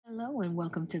Hello and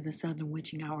welcome to the Southern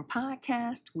Witching Hour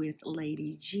podcast with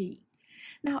Lady G.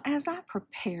 Now, as I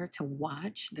prepare to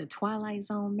watch the Twilight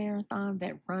Zone marathon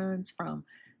that runs from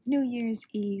New Year's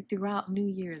Eve throughout New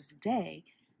Year's Day,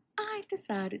 I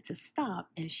decided to stop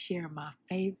and share my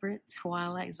favorite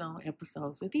Twilight Zone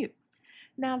episodes with you.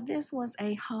 Now, this was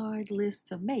a hard list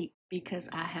to make because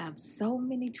I have so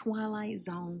many Twilight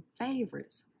Zone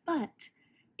favorites, but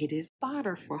it is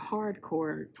fodder for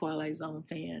hardcore Twilight Zone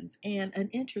fans and an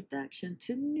introduction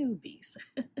to newbies.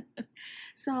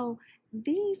 So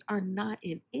these are not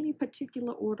in any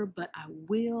particular order, but I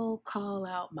will call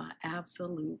out my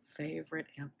absolute favorite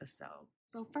episode.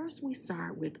 So first we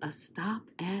start with A Stop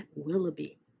at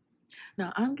Willoughby.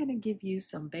 Now, I'm going to give you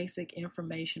some basic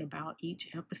information about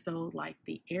each episode, like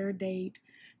the air date,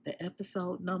 the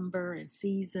episode number and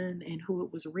season, and who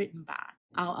it was written by.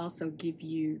 I'll also give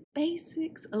you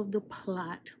basics of the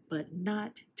plot, but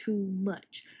not too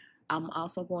much. I'm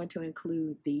also going to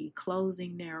include the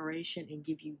closing narration and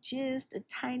give you just a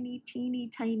teeny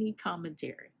tiny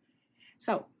commentary.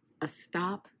 So, A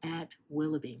Stop at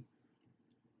Willoughby.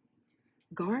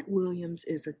 Garth Williams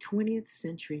is a 20th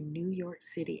century New York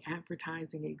City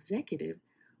advertising executive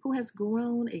who has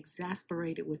grown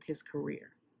exasperated with his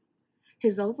career.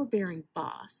 His overbearing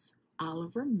boss,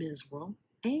 Oliver Misrule,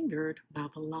 angered by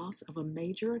the loss of a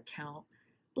major account,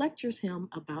 lectures him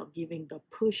about giving the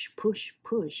push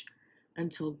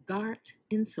until Garth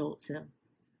insults him.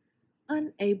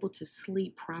 Unable to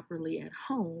sleep properly at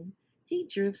home, he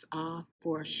drifts off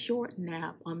for a short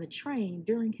nap on the train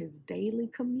during his daily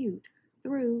commute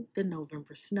through the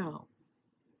November snow.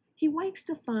 He wakes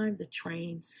to find the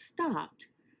train stopped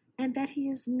and that he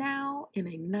is now in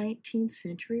a 19th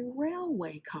century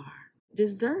railway car,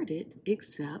 deserted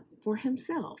except for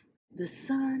himself. The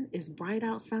sun is bright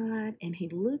outside and he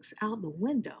looks out the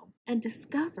window and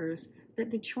discovers that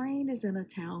the train is in a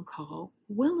town called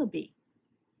Willoughby.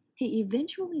 He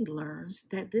eventually learns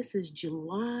that this is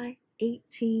July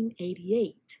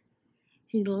 1888.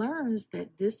 He learns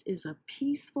that this is a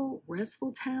peaceful,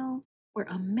 restful town where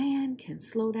a man can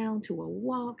slow down to a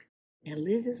walk and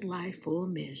live his life full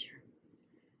measure.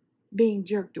 Being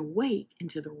jerked awake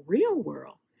into the real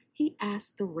world, he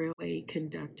asks the railway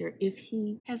conductor if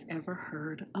he has ever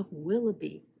heard of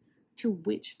Willoughby, to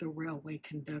which the railway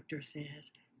conductor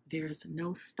says, "There's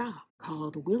no stop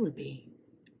called Willoughby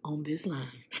on this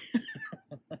line."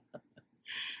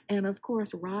 And of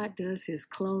course, Rod does his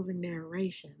closing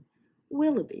narration.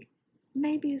 Willoughby.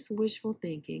 Maybe it's wishful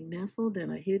thinking nestled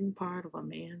in a hidden part of a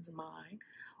man's mind,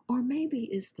 or maybe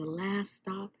it's the last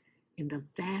stop in the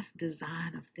vast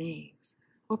design of things,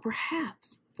 or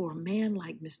perhaps for a man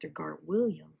like Mr. Garth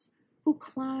Williams, who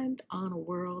climbed on a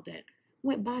world that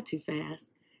went by too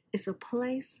fast, it's a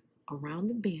place around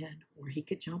the bend where he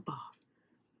could jump off.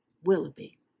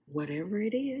 Willoughby, whatever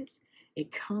it is, it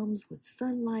comes with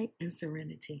sunlight and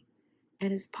serenity,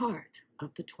 and is part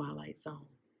of the Twilight Zone.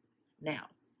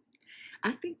 Now,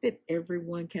 I think that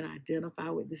everyone can identify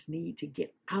with this need to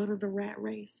get out of the rat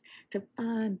race, to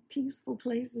find peaceful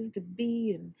places to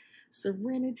be and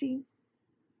serenity.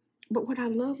 But what I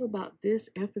love about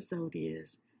this episode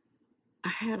is I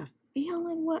had a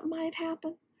feeling what might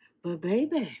happen, but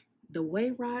baby, the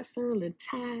way Rod Serling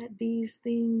tied these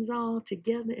things all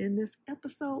together in this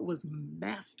episode was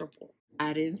masterful.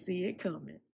 I didn't see it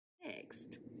coming.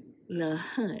 Next, The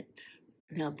Hunt.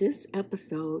 Now, this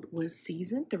episode was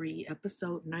Season 3,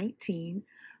 Episode 19,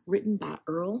 written by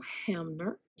Earl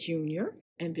Hamner Jr.,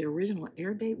 and the original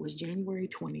air date was January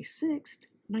 26th,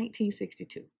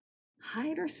 1962.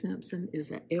 Hyder Simpson is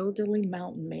an elderly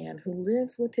mountain man who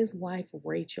lives with his wife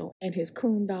Rachel and his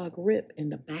coon dog Rip in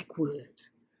the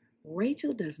backwoods.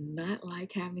 Rachel does not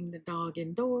like having the dog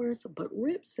indoors, but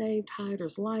Rip saved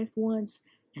Hyder's life once,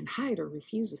 and Hyder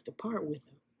refuses to part with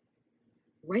him.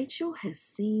 Rachel has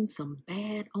seen some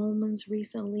bad omens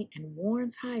recently and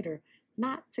warns Hyder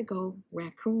not to go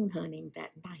raccoon hunting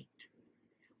that night.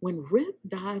 When Rip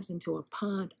dives into a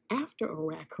pond after a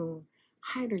raccoon,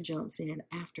 Hyder jumps in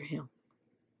after him.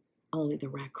 Only the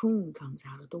raccoon comes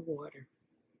out of the water.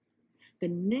 The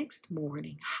next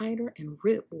morning, Hyder and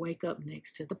Rip wake up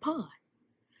next to the pond.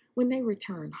 When they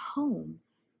return home,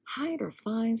 Hyder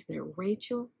finds that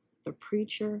Rachel, the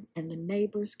preacher, and the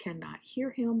neighbors cannot hear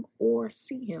him or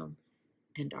see him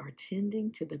and are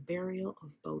tending to the burial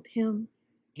of both him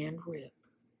and Rip.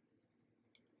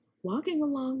 Walking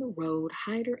along the road,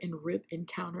 Hyder and Rip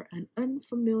encounter an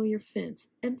unfamiliar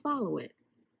fence and follow it.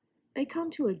 They come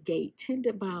to a gate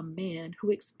tended by a man who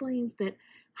explains that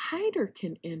Hyder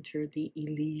can enter the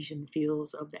Elysian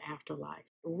fields of the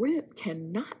afterlife. Rip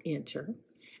cannot enter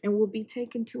and will be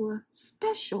taken to a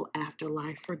special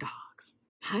afterlife for dogs.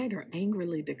 Hyder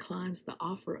angrily declines the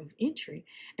offer of entry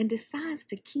and decides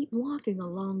to keep walking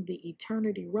along the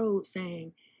Eternity Road,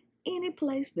 saying, "Any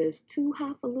place that's too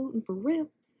highfalutin for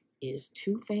Rip is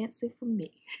too fancy for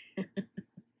me."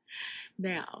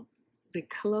 Now, the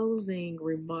closing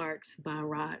remarks by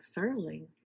Rod Serling: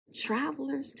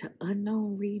 travelers to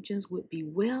unknown regions would be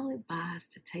well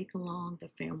advised to take along the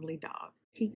family dog.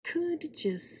 He could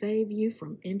just save you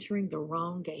from entering the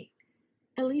wrong gate.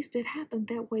 At least it happened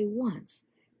that way once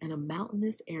in a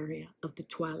mountainous area of the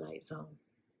Twilight Zone.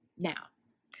 Now,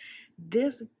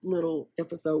 this little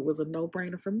episode was a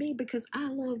no-brainer for me because I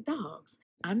love dogs.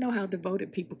 I know how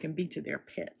devoted people can be to their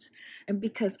pets. And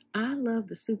because I love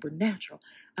the supernatural,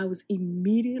 I was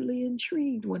immediately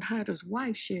intrigued when Hyder's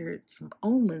wife shared some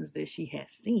omens that she had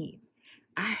seen.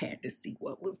 I had to see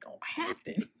what was going to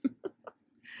happen.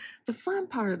 The fun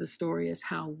part of the story is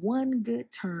how one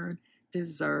good turn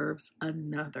deserves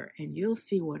another, and you'll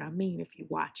see what I mean if you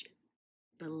watch it.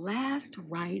 The Last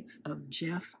Rites of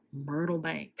Jeff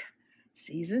Myrtlebank,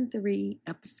 Season 3,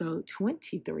 Episode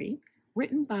 23,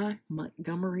 written by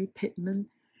Montgomery Pittman.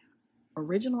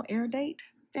 Original air date,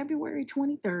 February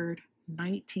 23rd,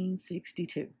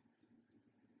 1962.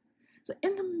 So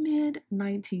in the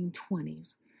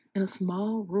mid-1920s, in a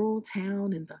small rural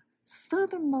town in the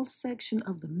southernmost section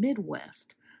of the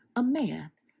Midwest, a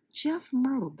man, Jeff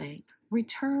Myrtlebank,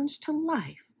 returns to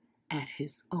life at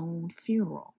his own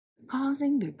funeral,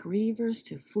 causing the grievers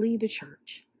to flee the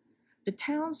church. The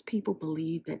townspeople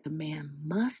believe that the man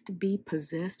must be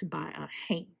possessed by a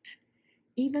haint,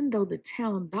 even though the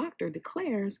town doctor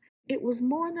declares it was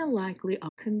more than likely a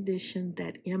condition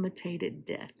that imitated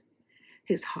death.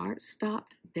 His heart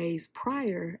stopped days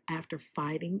prior after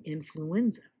fighting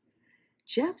influenza.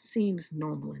 Jeff seems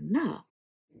normal enough,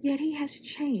 yet he has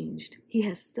changed. He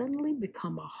has suddenly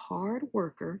become a hard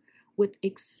worker with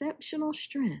exceptional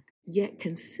strength, yet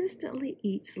consistently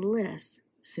eats less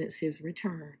since his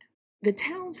return. The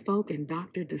townsfolk and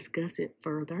doctor discuss it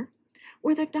further,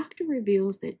 where the doctor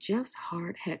reveals that Jeff's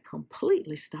heart had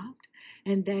completely stopped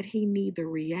and that he neither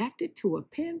reacted to a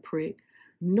pinprick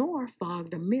nor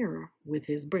fogged a mirror with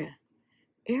his breath.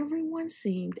 Everyone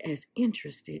seemed as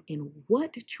interested in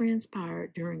what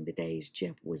transpired during the days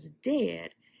Jeff was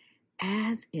dead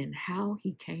as in how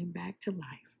he came back to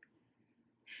life.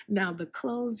 Now, the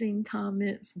closing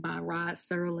comments by Rod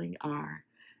Serling are: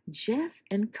 Jeff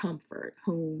and Comfort,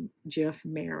 whom Jeff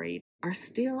married, are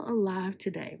still alive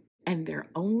today, and their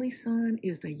only son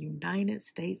is a United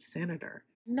States Senator,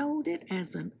 noted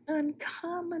as an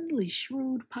uncommonly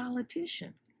shrewd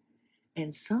politician.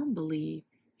 And some believe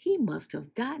he must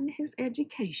have gotten his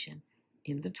education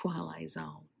in the Twilight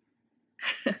Zone.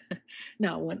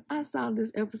 Now, when I saw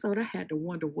this episode, I had to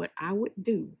wonder what I would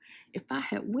do if I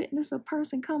had witnessed a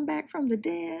person come back from the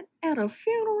dead at a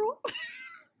funeral.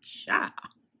 Child.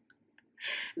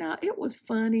 Now, it was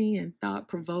funny and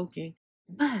thought-provoking,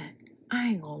 but I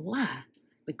ain't gonna lie.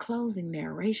 The closing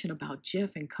narration about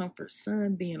Jeff and Comfort's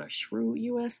son being a shrewd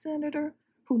U.S. Senator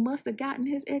who must have gotten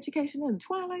his education in the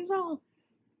Twilight Zone,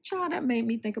 child, that made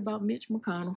me think about Mitch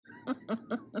McConnell.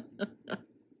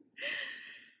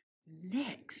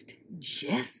 Next,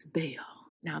 Jezebel.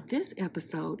 Now, this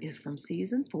episode is from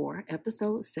Season 4,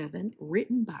 Episode 7,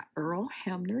 written by Earl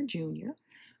Hamner Jr.,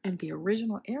 and the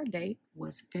original air date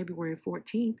was February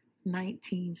 14th,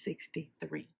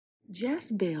 1963.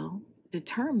 Jezebel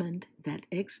determined that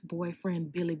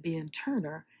ex-boyfriend Billy Ben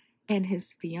Turner and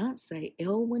his fiancée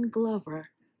Elwyn Glover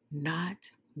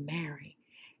not marry,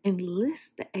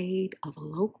 enlists the aid of a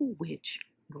local witch,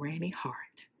 Granny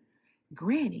Hart.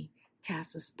 Granny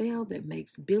casts a spell that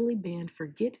makes Billy Ben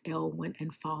forget Elwyn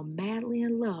and fall madly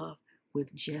in love with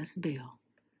Jezebel.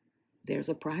 There's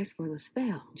a price for the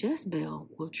spell. Jezebel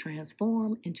will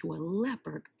transform into a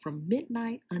leopard from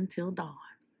midnight until dawn.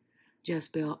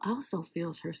 Jezebel also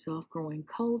feels herself growing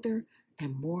colder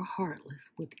and more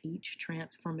heartless with each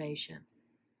transformation.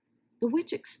 The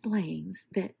witch explains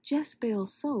that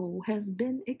Jezebel's soul has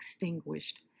been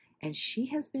extinguished and she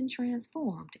has been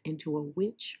transformed into a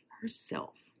witch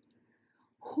herself.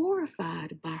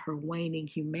 Horrified by her waning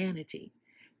humanity,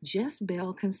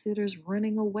 Jezebel considers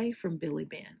running away from Billy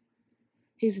Ben.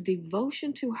 His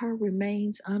devotion to her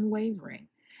remains unwavering,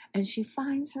 and she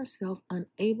finds herself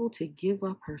unable to give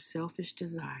up her selfish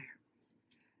desire.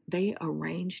 They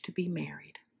arrange to be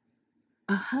married.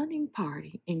 A hunting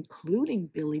party, including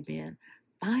Billy Ben,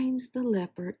 finds the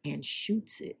leopard and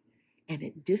shoots it, and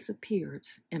it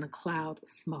disappears in a cloud of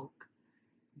smoke.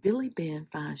 Billy Ben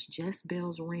finds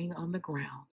Jezebel's ring on the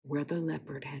ground where the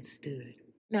leopard had stood.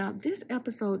 Now, this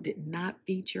episode did not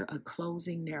feature a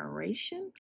closing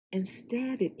narration,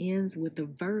 Instead, it ends with a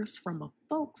verse from a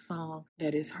folk song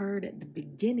that is heard at the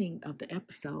beginning of the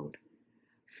episode.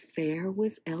 Fair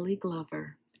was Ellie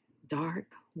Glover, dark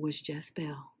was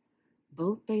Jezebel.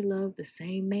 Both they loved the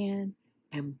same man,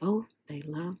 and both they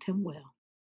loved him well.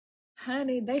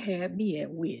 Honey, they had me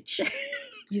at witch.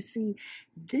 You see,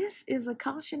 this is a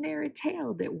cautionary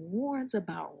tale that warns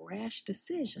about rash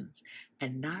decisions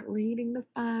and not reading the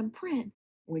fine print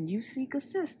when you seek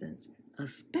assistance,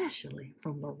 especially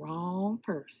from the wrong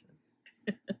person.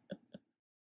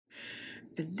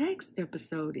 The next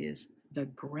episode is The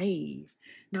Grave.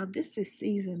 Now, this is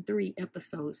season 3,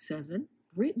 episode 7,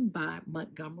 written by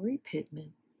Montgomery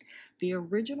Pittman. The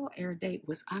original air date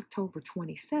was October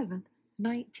 27th,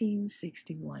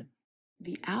 1961.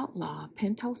 The outlaw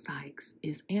Pinto Sykes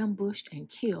is ambushed and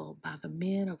killed by the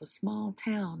men of a small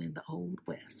town in the Old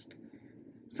West.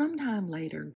 Sometime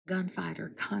later,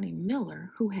 gunfighter Connie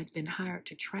Miller, who had been hired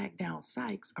to track down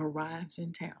Sykes, arrives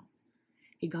in town.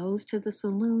 He goes to the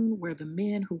saloon where the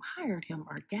men who hired him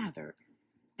are gathered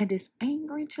and is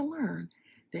angry to learn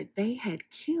that they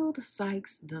had killed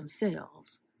Sykes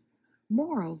themselves.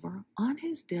 Moreover, on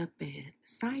his deathbed,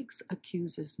 Sykes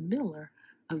accuses Miller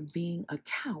of being a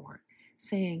coward,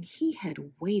 saying he had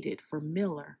waited for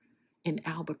Miller in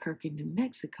Albuquerque, New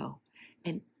Mexico,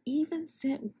 and even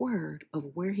sent word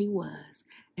of where he was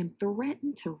and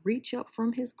threatened to reach up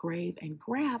from his grave and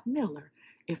grab Miller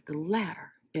if the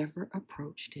latter ever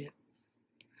approached it.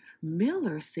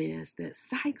 Miller says that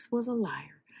Sykes was a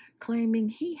liar, claiming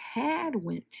he had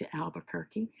went to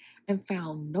Albuquerque and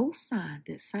found no sign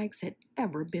that Sykes had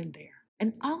ever been there,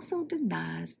 and also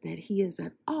denies that he is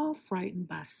at all frightened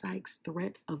by Sykes'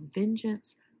 threat of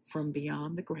vengeance from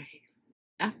beyond the grave.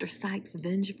 After Sykes'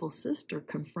 vengeful sister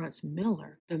confronts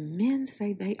Miller, the men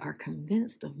say they are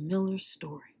convinced of Miller's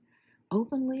story,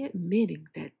 openly admitting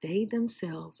that they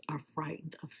themselves are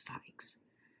frightened of Sykes.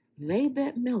 They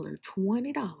bet Miller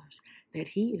 $20 that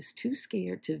he is too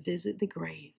scared to visit the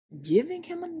grave, giving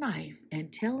him a knife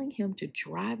and telling him to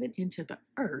drive it into the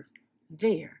earth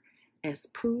there as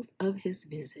proof of his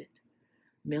visit.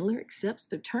 Miller accepts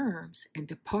the terms and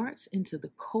departs into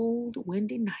the cold,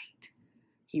 windy night.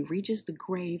 He reaches the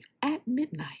grave at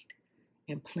midnight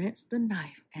and plants the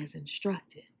knife as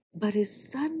instructed, but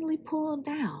is suddenly pulled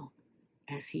down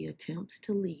as he attempts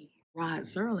to leave. Rod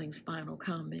Serling's final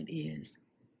comment is,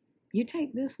 "You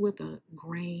take this with a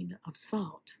grain of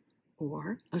salt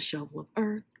or a shovel of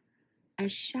earth,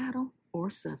 as shadow or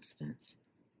substance.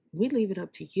 We leave it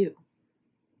up to you.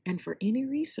 And for any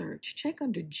research, check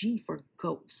under G for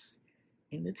ghosts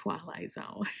in the Twilight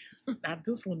Zone." Now,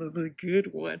 this one is a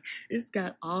good one. It's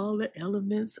got all the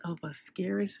elements of a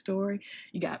scary story.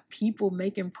 You got people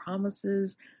making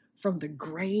promises from the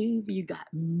grave. You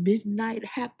got midnight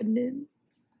happenings.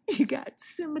 You got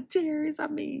cemeteries. I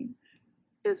mean,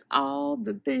 it's all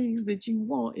the things that you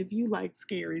want if you like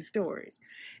scary stories.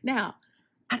 Now,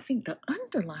 I think the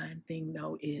underlying thing,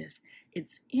 though, is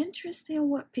it's interesting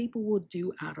what people will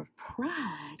do out of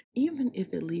pride, even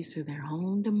if it leads to their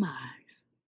own demise.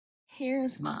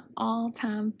 Here's my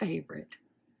all-time favorite,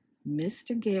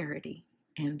 Mr. Garrity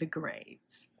and the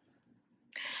Graves.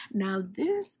 Now,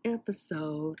 this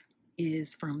episode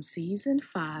is from season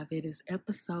 5. It is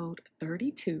episode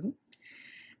 32.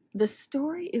 The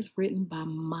story is written by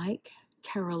Mike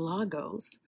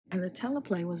Carolagos, and the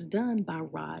teleplay was done by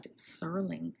Rod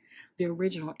Serling. The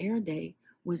original air date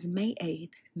was May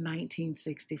 8th,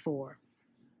 1964.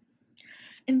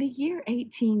 In the year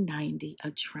 1890,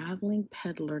 a traveling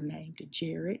peddler named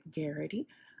Jared Garrity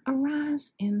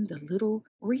arrives in the little,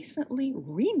 recently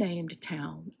renamed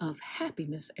town of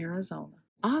Happiness, Arizona,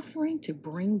 offering to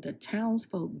bring the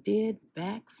townsfolk dead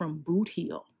back from Boot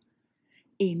Hill.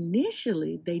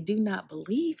 Initially, they do not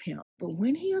believe him, but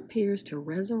when he appears to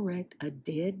resurrect a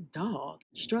dead dog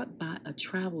struck by a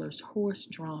traveler's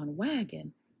horse-drawn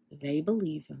wagon, they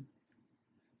believe him.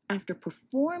 After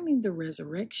performing the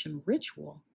resurrection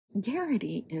ritual,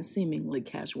 Garrity, in seemingly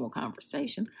casual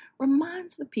conversation,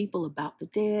 reminds the people about the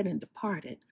dead and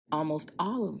departed, almost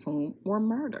all of whom were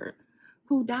murdered,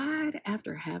 who died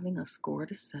after having a score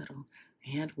to settle,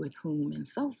 and with whom, and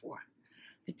so forth.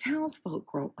 The townsfolk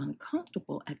grow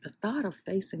uncomfortable at the thought of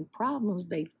facing problems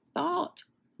they thought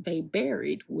they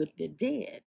buried with the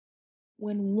dead.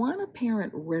 When one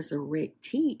apparent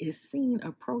resurrectee is seen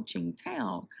approaching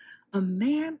town, a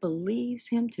man believes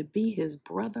him to be his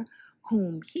brother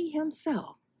whom he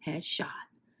himself had shot.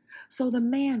 So the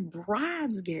man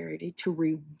bribes Garrity to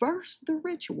reverse the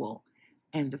ritual,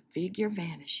 and the figure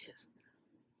vanishes.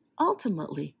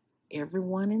 Ultimately,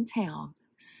 everyone in town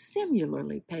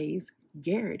similarly pays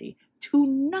Garrity to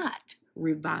not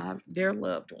revive their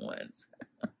loved ones.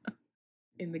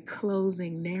 In the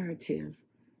closing narrative,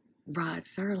 Rod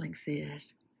Serling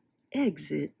says,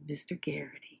 "Exit Mr.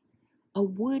 Garrity, a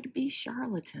would-be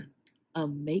charlatan, a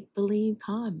make-believe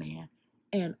con man,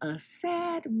 and a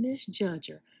sad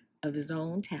misjudger of his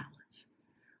own talents.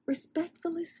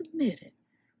 Respectfully submitted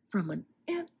from an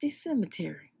empty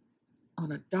cemetery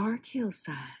on a dark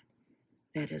hillside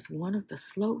that is one of the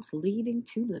slopes leading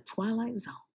to the Twilight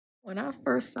Zone." When I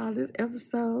first saw this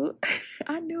episode,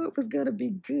 I knew it was going to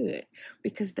be good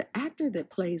because the actor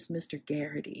that plays Mr.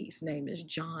 Garrity's name is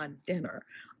John Denner,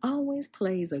 always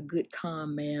plays a good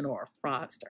con man or a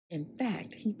fraudster. In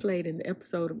fact, he played in the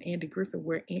episode of Andy Griffith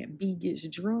where Aunt Bee gets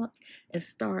drunk and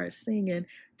starts singing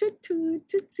 "Toot toot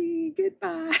tootsie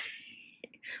goodbye."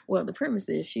 Well, the premise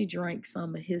is she drank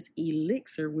some of his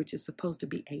elixir, which is supposed to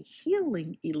be a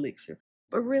healing elixir,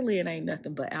 but really it ain't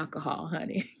nothing but alcohol,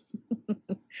 honey.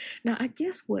 Now, I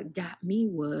guess what got me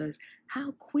was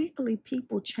how quickly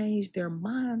people changed their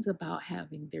minds about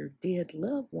having their dead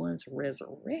loved ones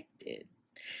resurrected.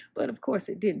 But of course,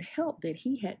 it didn't help that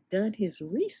he had done his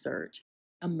research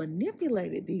and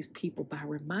manipulated these people by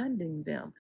reminding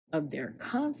them of their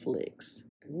conflicts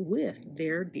with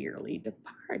their dearly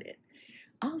departed.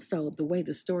 Also, the way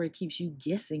the story keeps you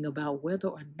guessing about whether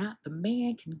or not the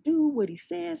man can do what he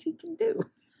says he can do.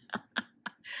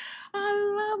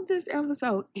 I love this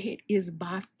episode. It is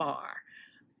by far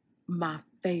my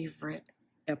favorite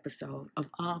episode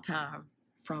of all time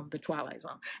from the Twilight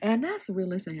Zone. And that's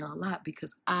really saying a lot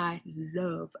because I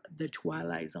love the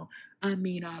Twilight Zone. I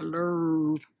mean, I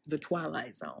love the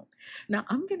Twilight Zone. Now,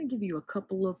 I'm going to give you a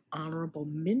couple of honorable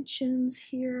mentions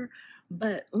here,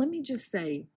 but let me just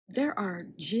say, there are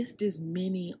just as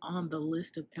many on the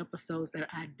list of episodes that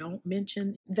I don't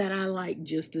mention that I like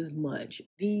just as much.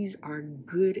 These are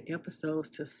good episodes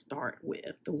to start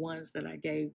with. The ones that I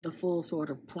gave the full sort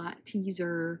of plot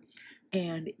teaser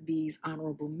and these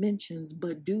honorable mentions,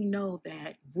 but do know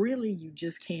that really you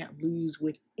just can't lose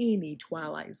with any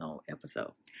Twilight Zone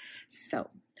episode. So,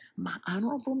 my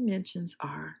honorable mentions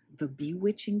are The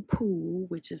Bewitching Pool,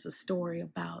 which is a story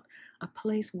about a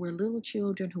place where little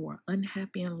children who are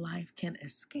unhappy in life can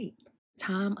escape.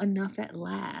 Time Enough at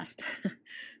Last.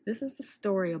 This is a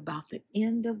story about the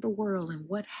end of the world and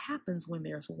what happens when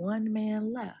there's one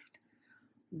man left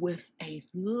with a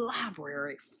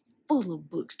library full of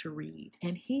books to read.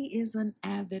 And he is an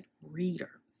avid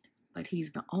reader, but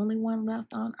he's the only one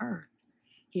left on Earth.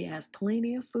 He has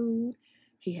plenty of food.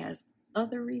 He has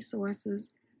other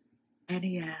resources, and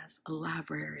he has a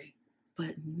library,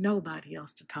 but nobody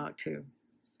else to talk to.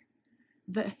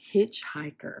 The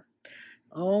Hitchhiker.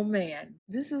 Oh man,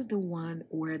 this is the one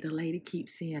where the lady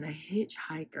keeps seeing a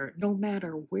hitchhiker no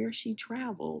matter where she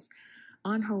travels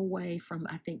on her way from,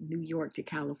 I think, New York to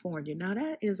California. Now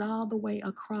that is all the way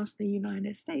across the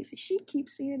United States. She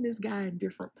keeps seeing this guy in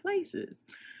different places.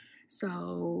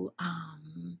 So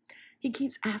he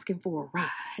keeps asking for a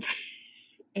ride.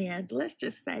 And let's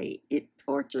just say it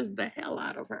tortures the hell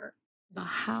out of her. The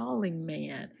Howling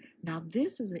Man. Now,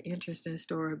 this is an interesting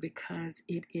story because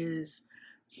it is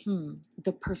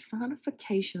the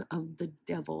personification of the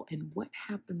devil and what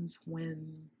happens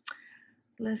when,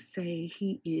 let's say,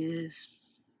 he is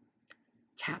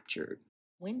captured.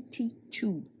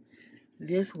 22.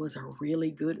 This was a really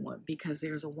good one because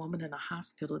there's a woman in a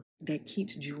hospital that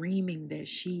keeps dreaming that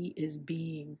she is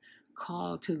being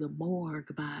called to the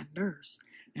morgue by a nurse.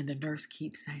 And the nurse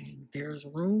keeps saying, "There's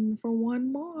room for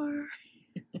one more."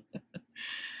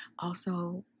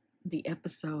 Also, the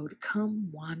episode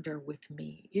Come Wander With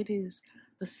Me. It is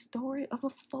the story of a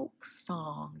folk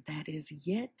song that is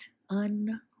yet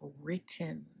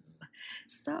unwritten.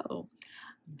 So,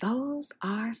 those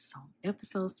are some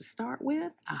episodes to start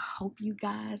with. I hope you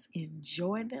guys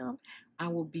enjoy them. I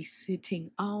will be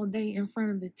sitting all day in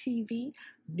front of the TV,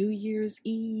 New Year's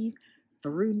Eve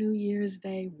through New Year's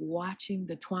Day, watching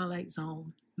the Twilight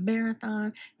Zone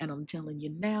marathon. And I'm telling you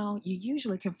now, you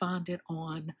usually can find it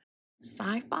on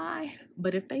Sci-Fi,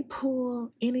 but if they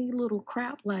pull any little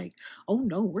crap like, "Oh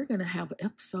no, we're gonna have an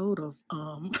episode of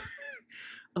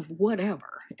of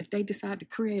whatever," if they decide to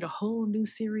create a whole new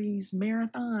series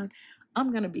marathon,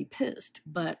 I'm gonna be pissed,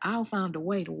 but I'll find a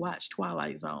way to watch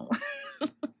Twilight Zone.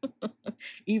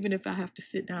 Even if I have to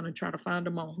sit down and try to find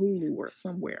them on Hulu or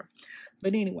somewhere.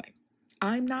 But anyway,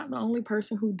 I'm not the only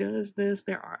person who does this.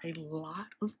 There are a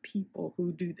lot of people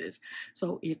who do this.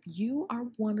 So if you are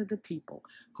one of the people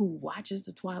who watches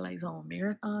the Twilight Zone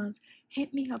marathons,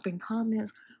 hit me up in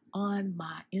comments on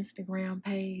my Instagram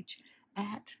page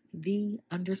at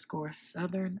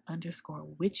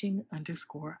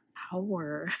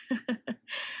the_southern_witching_hour.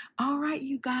 All right,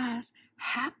 you guys,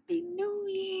 Happy New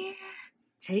Year.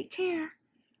 Take care.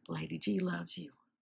 Lady G loves you.